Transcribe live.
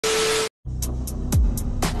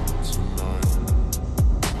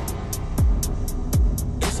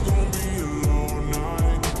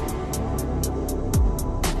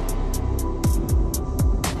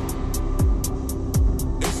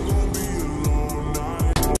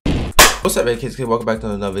What's up, kids? Welcome back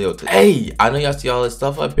to another video. Hey, I know y'all see all this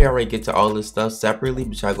stuff up here. I'm ready to get to all this stuff separately,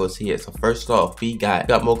 but y'all go see it. So first off, we got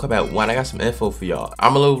Mortal Kombat 1. I got some info for y'all.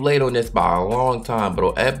 I'm a little late on this by a long time, but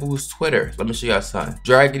on Edboo's Twitter, let me show y'all something.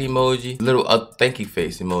 Dragon emoji, little thank you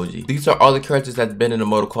face emoji. These are all the characters that's been in the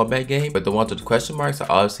Mortal Kombat game, but the ones with the question marks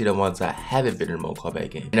are obviously the ones that haven't been in the Mortal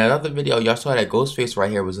Kombat game. In another video, y'all saw that Ghostface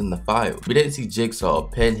right here was in the file. We didn't see Jigsaw,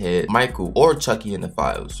 Pinhead, Michael, or Chucky in the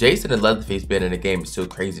files. Jason and Leatherface being in the game is still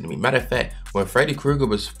crazy to me. Matter of fact, when Freddy Krueger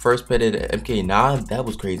was first pitted at MK9, that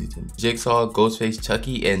was crazy to me. Jigsaw, Ghostface,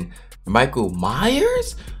 Chucky, and Michael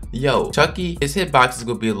Myers? Yo, Chucky, his hitbox is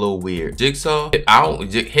gonna be a little weird. Jigsaw,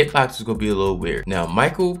 hitbox is gonna be a little weird. Now,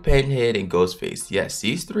 Michael, Pinhead, and Ghostface, yes,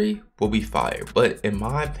 these three will be fire. But in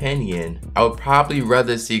my opinion, I would probably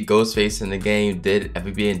rather see Ghostface in the game, if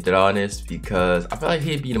we being dead honest, because I feel like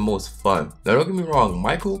he'd be the most fun. Now, don't get me wrong,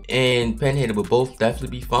 Michael and Pinhead would both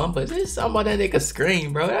definitely be fun, but there's somebody that they could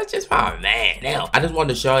scream, bro. That's just my man. Now, I just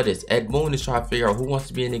wanted to show you this. Ed Boon is trying to figure out who wants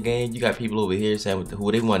to be in the game. You got people over here saying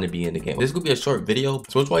who they want to be in the game. This is gonna be a short video.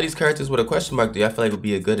 So which one of these characters with a question mark do y'all feel like would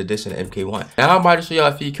be a good addition to MK1? Now, I'm about to show y'all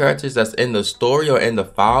a few characters that's in the story or in the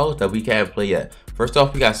files that we can't play yet. First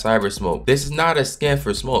off, we got Cyber Smoke. This is not a skin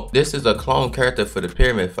for Smoke. This is a clone character for the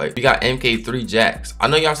pyramid fight. We got MK3 Jax. I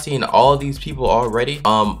know y'all seen all these people already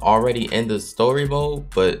in the story mode,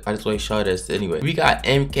 but I just want to show this anyway. We got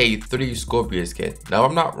MK3 Scorpion skin. Now,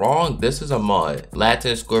 I'm not wrong, this is a mod.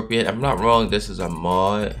 Latin Scorpion, I'm not wrong, this is a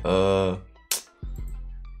mod.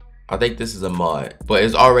 I think this is a mod, but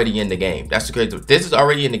it's already in the game. That's the crazy. This is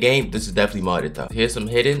already in the game. This is definitely modded though. Here's some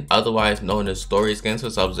hidden, otherwise known as story skins for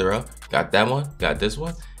Sub-Zero. Got that one, got this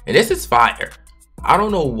one, and this is fire. I don't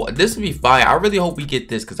know what this would be fire. I really hope we get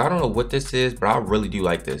this because I don't know what this is, but I really do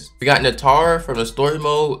like this. We got NITARA from the story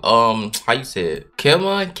mode. How you say it? I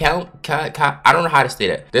don't know how to say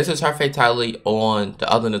that. This is her fatality on the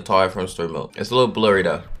other NITARA from story mode. It's a little blurry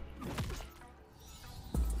though.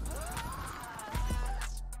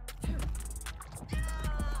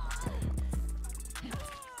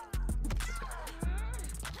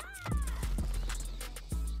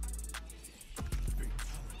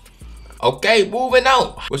 Okay, moving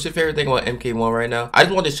on. What's your favorite thing about MK1 right now? I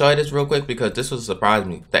just wanted to show you this real quick because this was surprised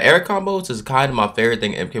me. The air combos is kind of my favorite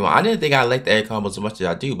thing in MK1. I didn't think I liked the air combos as much as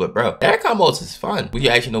I do, but bro, air combos is fun when you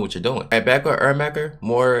actually know what you're doing. Alright, back with Ermac,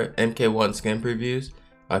 more MK1 skin previews.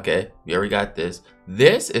 Okay, we already got this.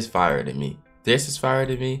 This is fire to me. This is fire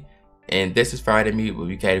to me. And this is fire to me, but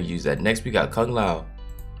we can't even use that. Next, we got Kung Lao.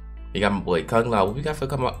 We got my boy Kung Lao. What we got for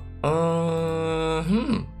come out?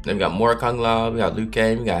 Then we got more Kung Lao. We got Liu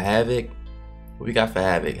Kang. We got HAVIK. What we got for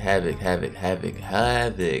HAVIK?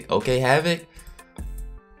 HAVIK. Okay, HAVIK.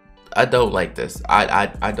 I don't like this.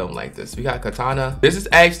 I don't like this. We got KITANA. This is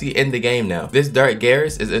actually in the game now. This Dark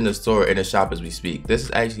GERAS is in the store in the shop as we speak. This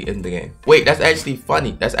is actually in the game. Wait, that's actually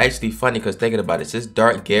funny. That's actually funny because thinking about it, this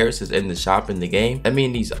Dark GERAS is in the shop in the game. I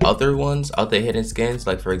mean, these other ones, other hidden skins,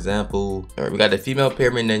 like for example, we got the female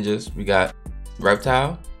pyramid ninjas. We got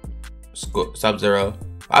Reptile, Sub-Zero.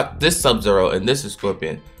 This Sub-Zero and this is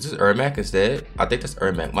Scorpion. This is Ermac instead. I think that's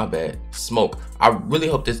Ermac, my bad. Smoke. I really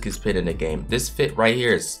hope this gets fit in the game. This fit right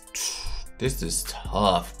here is, this is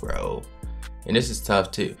tough, bro. And this is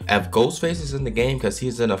tough too. If Ghostface is in the game because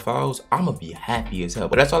he's in the files, I'm gonna be happy as hell.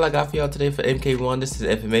 But that's all I got for y'all today for MK1. This is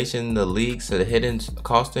information, the leaks, the hidden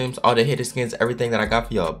costumes, all the hidden skins, everything that I got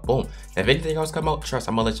for y'all. Boom. If anything else come out, trust,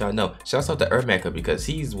 I'm gonna let y'all know. Shouts out to Ermac because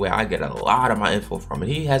he's where I get a lot of my info from,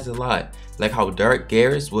 and he has a lot. Like how Dark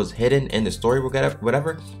GERAS was hidden in the story,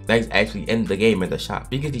 whatever, that's actually in the game in the shop.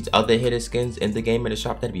 If you get these other hidden skins in the game in the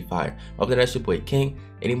shop, that'd be fire. Other than that, that's your boy King.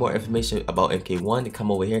 Any more information about MK1 to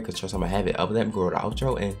come over here because trust I'm gonna have it. Other than that, go to the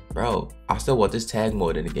outro, and bro, I still want this tag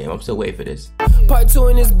mode in the game. I'm still waiting for this. Part 2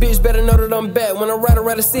 in this bitch, better know that I'm back. When I ride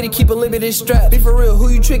around the city, keep a limited strap. Be for real, who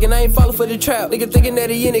you tricking? I ain't falling for the trap. Nigga thinking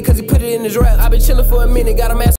that he in it cause he put it in his rap. I been chilling for a minute, got a mask.